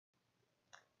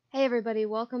Hey everybody,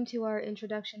 welcome to our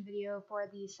introduction video for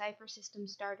the Cypher System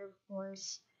starter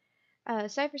course.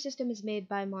 Cypher System is made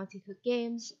by Monte Cook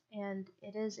Games, and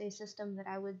it is a system that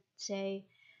I would say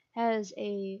has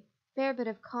a fair bit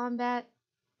of combat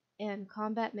and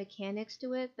combat mechanics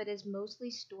to it, but is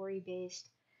mostly story based.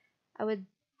 I would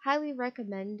highly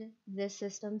recommend this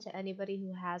system to anybody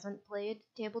who hasn't played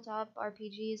tabletop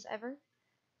RPGs ever.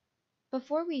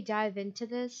 Before we dive into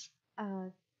this,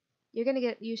 you're going to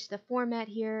get used to the format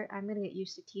here. I'm going to get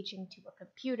used to teaching to a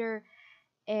computer,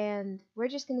 and we're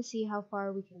just going to see how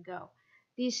far we can go.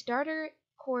 The starter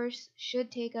course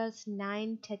should take us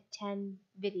 9 to 10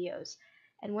 videos,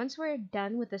 and once we're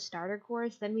done with the starter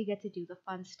course, then we get to do the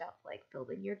fun stuff like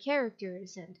building your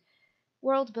characters and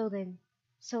world building.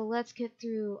 So let's get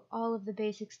through all of the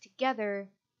basics together,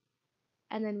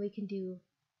 and then we can do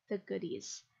the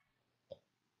goodies.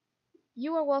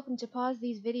 You are welcome to pause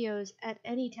these videos at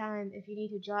any time if you need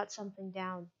to jot something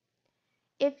down.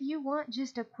 If you want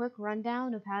just a quick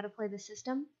rundown of how to play the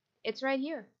system, it's right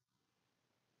here.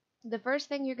 The first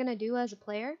thing you're going to do as a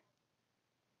player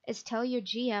is tell your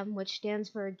GM, which stands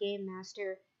for a Game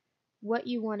Master, what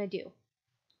you want to do.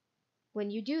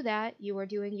 When you do that, you are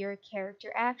doing your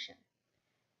character action.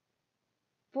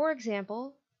 For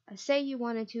example, say you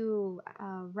wanted to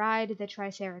ride the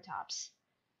Triceratops.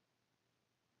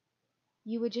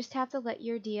 You would just have to let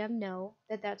your DM know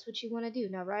that that's what you want to do.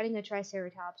 Now, riding a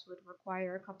Triceratops would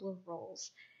require a couple of rolls.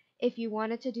 If you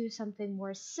wanted to do something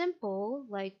more simple,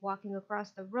 like walking across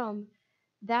the room,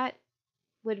 that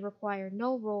would require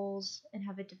no rolls and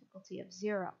have a difficulty of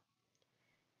 0.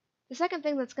 The second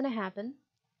thing that's going to happen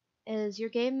is your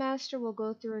game master will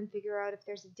go through and figure out if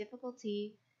there's a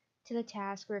difficulty to the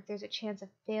task or if there's a chance of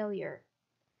failure.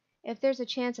 If there's a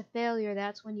chance of failure,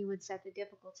 that's when you would set the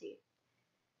difficulty.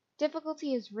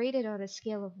 Difficulty is rated on a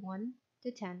scale of 1 to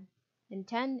 10, and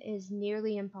 10 is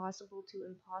nearly impossible to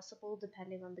impossible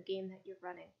depending on the game that you're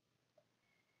running.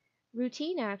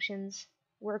 Routine actions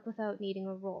work without needing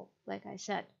a roll, like I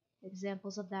said.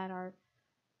 Examples of that are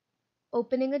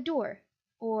opening a door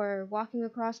or walking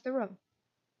across the room.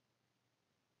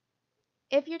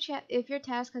 If your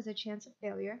task has a chance of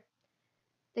failure,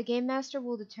 the game master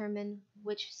will determine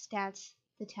which stats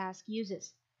the task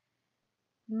uses.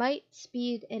 Might,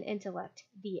 speed, and intellect.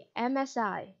 The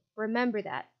MSI. Remember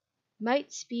that.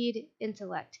 Might, speed,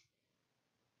 intellect.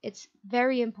 It's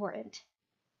very important.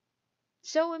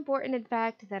 So important, in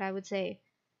fact, that I would say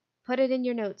put it in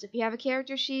your notes. If you have a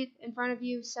character sheet in front of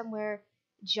you somewhere,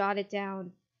 jot it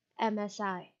down.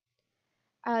 MSI.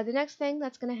 The next thing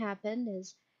that's going to happen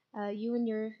is you and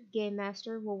your game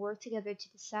master will work together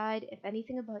to decide if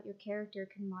anything about your character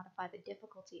can modify the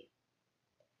difficulty.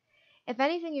 If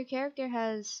anything your character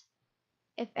has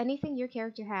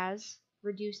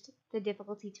reduced the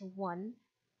difficulty to 1,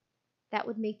 that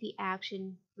would make the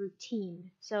action routine.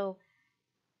 So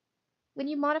when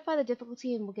you modify the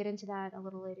difficulty, and we'll get into that a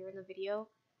little later in the video,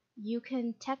 you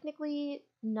can technically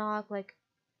knock like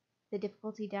the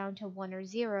difficulty down to 1 or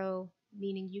 0,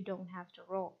 meaning you don't have to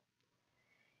roll.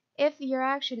 If your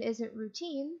action isn't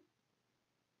routine,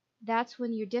 that's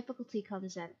when your difficulty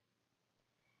comes in.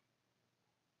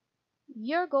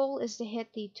 Your goal is to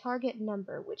hit the target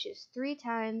number, which is 3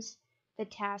 times the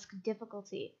task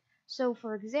difficulty. So,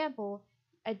 for example,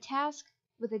 a task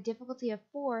with a difficulty of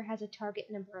 4 has a target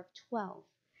number of 12.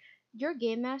 Your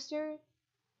game master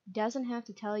doesn't have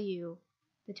to tell you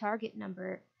the target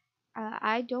number.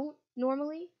 I don't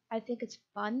normally. I think it's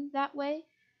fun that way.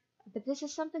 But this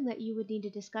is something that you would need to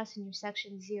discuss in your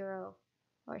session 0,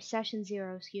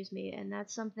 and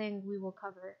that's something we will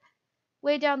cover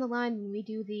way down the line when we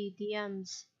do the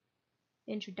DM's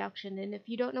introduction. And if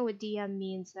you don't know what DM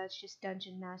means, that's just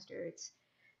Dungeon Master. It's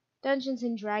Dungeons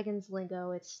and Dragons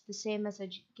lingo. It's the same as a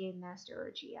Game Master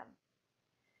or GM.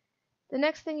 The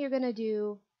next thing you're going to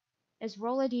do is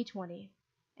roll a d20,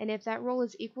 and if that roll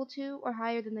is equal to or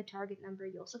higher than the target number,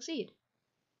 you'll succeed.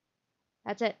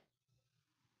 That's it.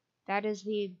 That is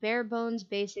the bare bones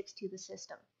basics to the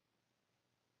system.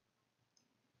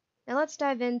 Now let's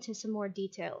dive into some more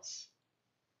details.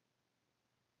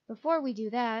 Before we do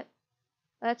that,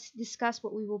 let's discuss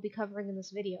what we will be covering in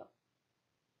this video.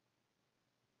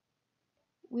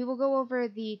 We will go over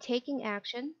the taking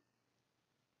action,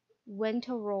 when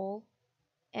to roll,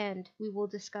 and we will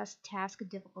discuss task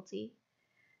difficulty.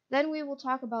 Then we will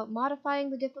talk about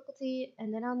modifying the difficulty,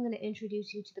 and then I'm going to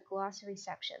introduce you to the glossary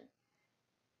section.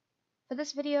 For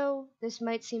this video, this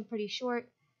might seem pretty short.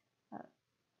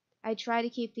 I try to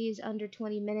keep these under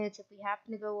 20 minutes. If we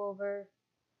happen to go over,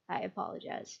 I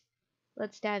apologize.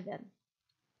 Let's dive in.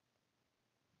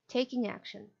 Taking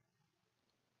action.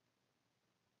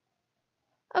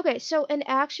 Okay, so an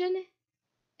action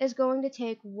is going to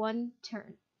take one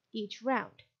turn each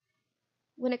round.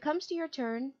 When it comes to your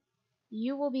turn,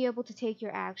 you will be able to take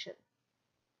your action.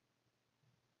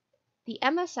 The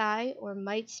MSI, or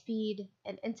might, speed,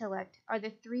 and intellect, are the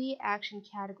three action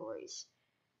categories.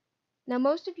 Now,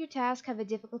 most of your tasks have a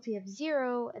difficulty of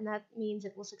 0, and that means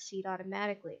it will succeed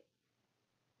automatically.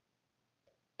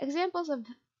 Examples of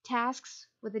tasks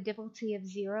with a difficulty of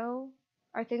 0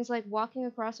 are things like walking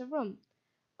across a room,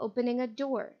 opening a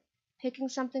door, picking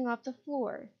something off the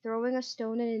floor, throwing a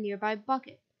stone in a nearby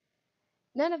bucket.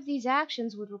 None of these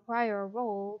actions would require a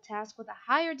roll. Tasks with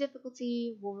a higher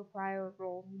difficulty will require a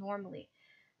roll normally,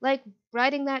 like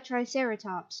riding that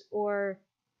Triceratops or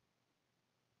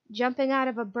jumping out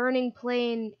of a burning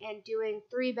plane and doing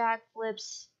 3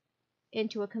 backflips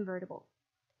into a convertible.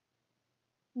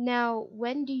 Now,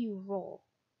 when do you roll?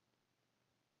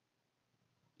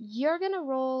 You're going to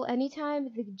roll anytime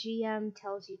the GM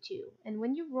tells you to, and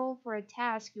when you roll for a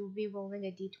task, you'll be rolling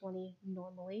a d20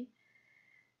 normally.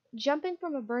 Jumping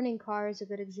from a burning car is a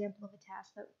good example of a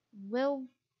task that will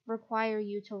require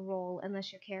you to roll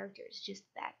unless your character is just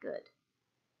that good.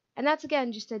 And that's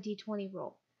again just a d20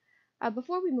 roll.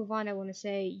 Before we move on, I want to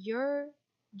say your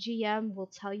GM will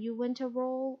tell you when to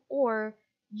roll, or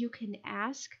you can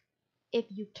ask if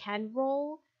you can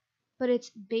roll, but it's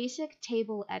basic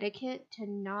table etiquette to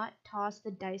not toss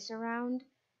the dice around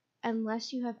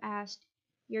unless you have asked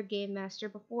your game master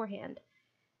beforehand.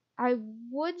 I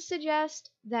would suggest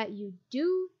that you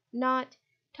do not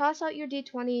toss out your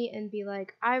d20 and be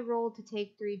like, I rolled to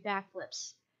take 3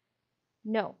 backflips.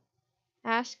 No.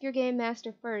 Ask your game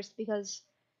master first, because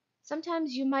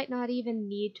sometimes you might not even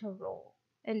need to roll.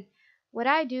 And what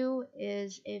I do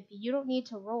is, if you don't need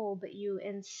to roll but you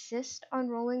insist on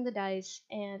rolling the dice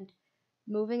and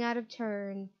moving out of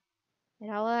turn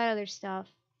and all that other stuff,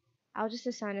 I'll just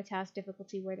assign a task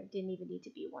difficulty where there didn't even need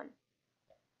to be one.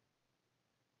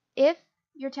 If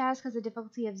your task has a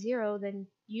difficulty of 0, then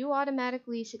you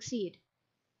automatically succeed.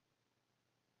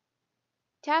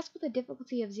 Tasks with a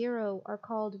difficulty of 0 are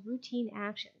called routine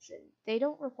actions, and they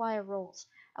don't require rolls.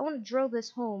 I want to drill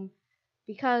this home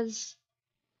because,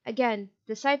 again,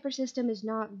 the Cypher system is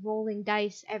not rolling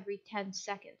dice every 10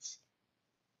 seconds.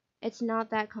 It's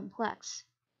not that complex.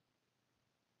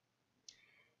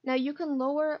 Now, you can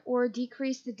lower or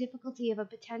decrease the difficulty of a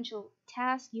potential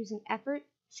task using effort,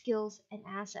 skills, and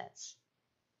assets.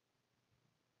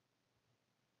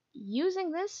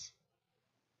 Using this,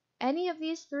 any of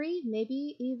these 3,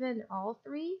 maybe even all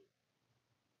 3,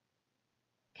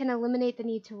 can eliminate the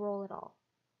need to roll at all.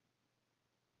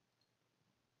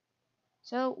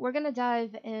 So we're going to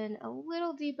dive in a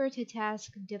little deeper to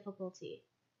task difficulty.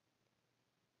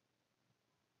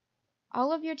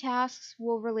 All of your tasks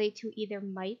will relate to either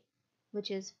might,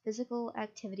 which is physical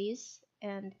activities,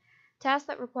 and tasks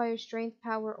that require strength,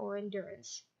 power, or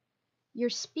endurance. Your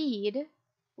speed,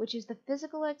 which is the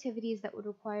physical activities that would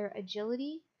require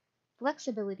agility,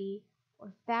 flexibility,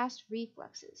 or fast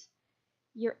reflexes.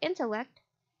 Your intellect,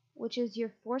 which is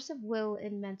your force of will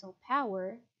and mental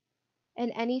power,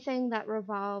 and anything that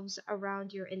revolves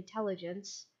around your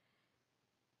intelligence.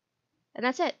 And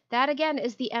that's it. That again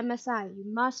is the MSI. You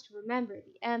must remember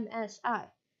the MSI.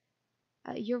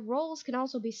 Your roles can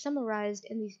also be summarized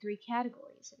in these 3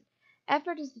 categories. And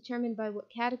effort is determined by what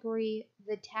category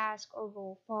the task or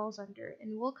role falls under,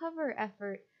 and we'll cover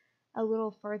effort a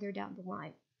little further down the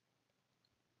line.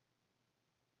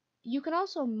 You can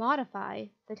also modify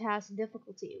the task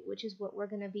difficulty, which is what we're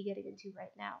going to be getting into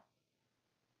right now.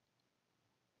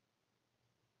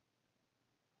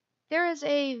 There is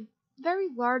a very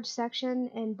large section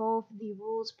in both the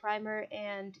rules primer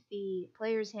and the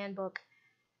player's handbook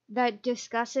that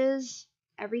discusses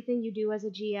everything you do as a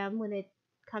GM when it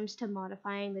comes to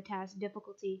modifying the task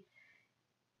difficulty.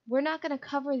 We're not going to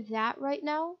cover that right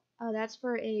now. That's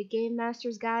for a Game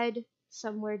Master's Guide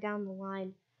somewhere down the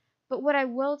line. But what I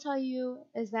will tell you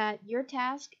is that your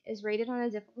task is rated on a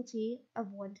difficulty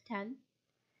of 1 to 10.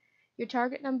 Your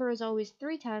target number is always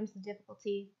 3 times the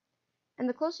difficulty. And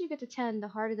the closer you get to 10, the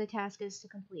harder the task is to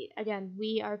complete. Again,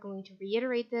 we are going to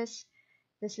reiterate this.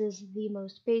 This is the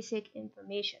most basic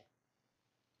information.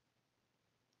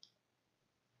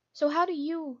 So how do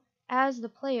you, as the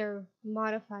player,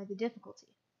 modify the difficulty?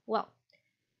 Well,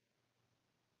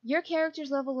 your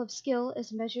character's level of skill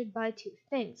is measured by 2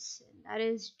 things, and that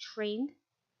is trained.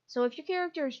 So if your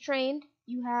character is trained,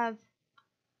 you have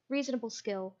reasonable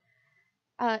skill,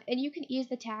 and you can ease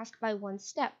the task by 1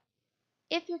 step.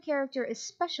 If your character is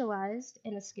specialized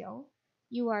in a skill,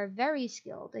 you are very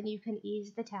skilled, and you can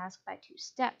ease the task by 2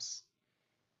 steps.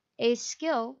 A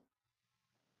skill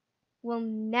will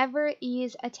never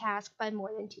ease a task by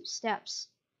more than 2 steps,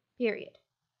 period.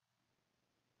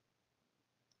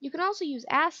 You can also use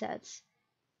assets,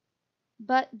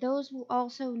 but those will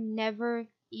also never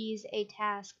ease a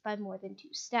task by more than 2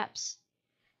 steps.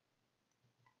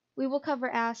 We will cover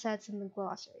assets in the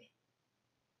glossary.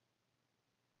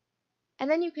 And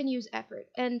then you can use effort,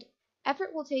 and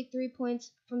effort will take 3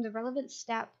 points from the relevant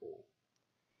stat pool.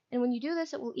 And when you do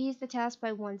this, it will ease the task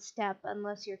by 1 step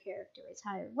unless your character is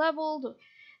higher leveled.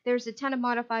 There's a ton of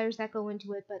modifiers that go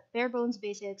into it, but bare bones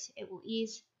basics, it will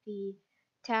ease the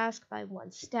task by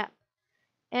 1 step.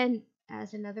 And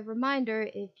as another reminder,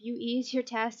 if you ease your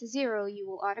task to 0, you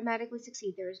will automatically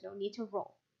succeed. There is no need to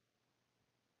roll.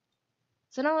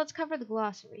 So now let's cover the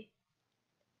glossary.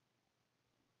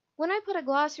 When I put a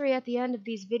glossary at the end of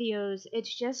these videos,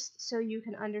 it's just so you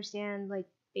can understand like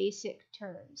basic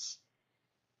terms.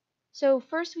 So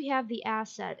first we have the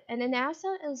asset, and an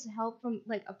asset is help from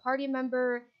like a party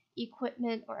member,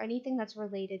 equipment, or anything that's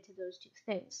related to those 2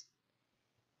 things.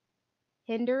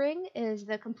 Hindering is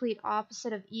the complete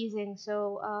opposite of easing.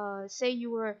 So say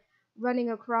you were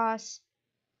running across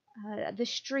the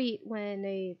street when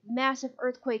a massive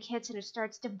earthquake hits and it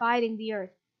starts dividing the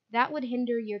earth. That would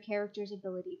hinder your character's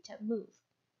ability to move.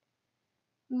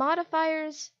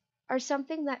 Modifiers are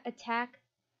something that affect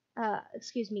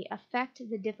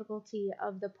the difficulty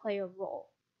of the player role.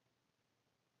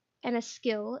 And a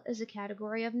skill is a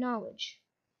category of knowledge.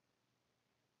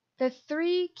 The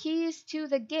 3 keys to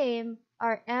the game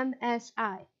are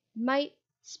MSI, might,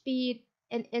 speed,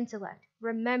 and intellect.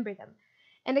 Remember them.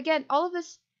 And again, all of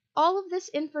this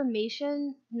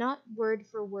information, not word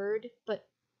for word, but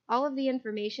all of the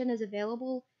information is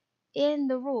available in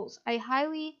the rules. I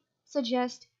highly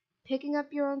suggest picking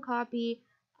up your own copy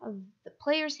of the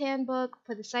player's handbook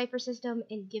for the Cypher system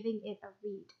and giving it a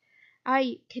read.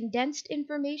 I condensed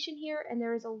information here, and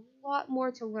there is a lot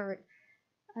more to learn.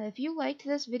 If you liked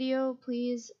this video,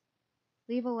 please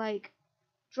leave a like,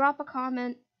 drop a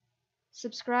comment,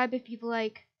 subscribe if you'd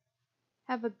like.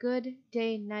 Have a good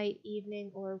day, night,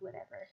 evening, or whatever.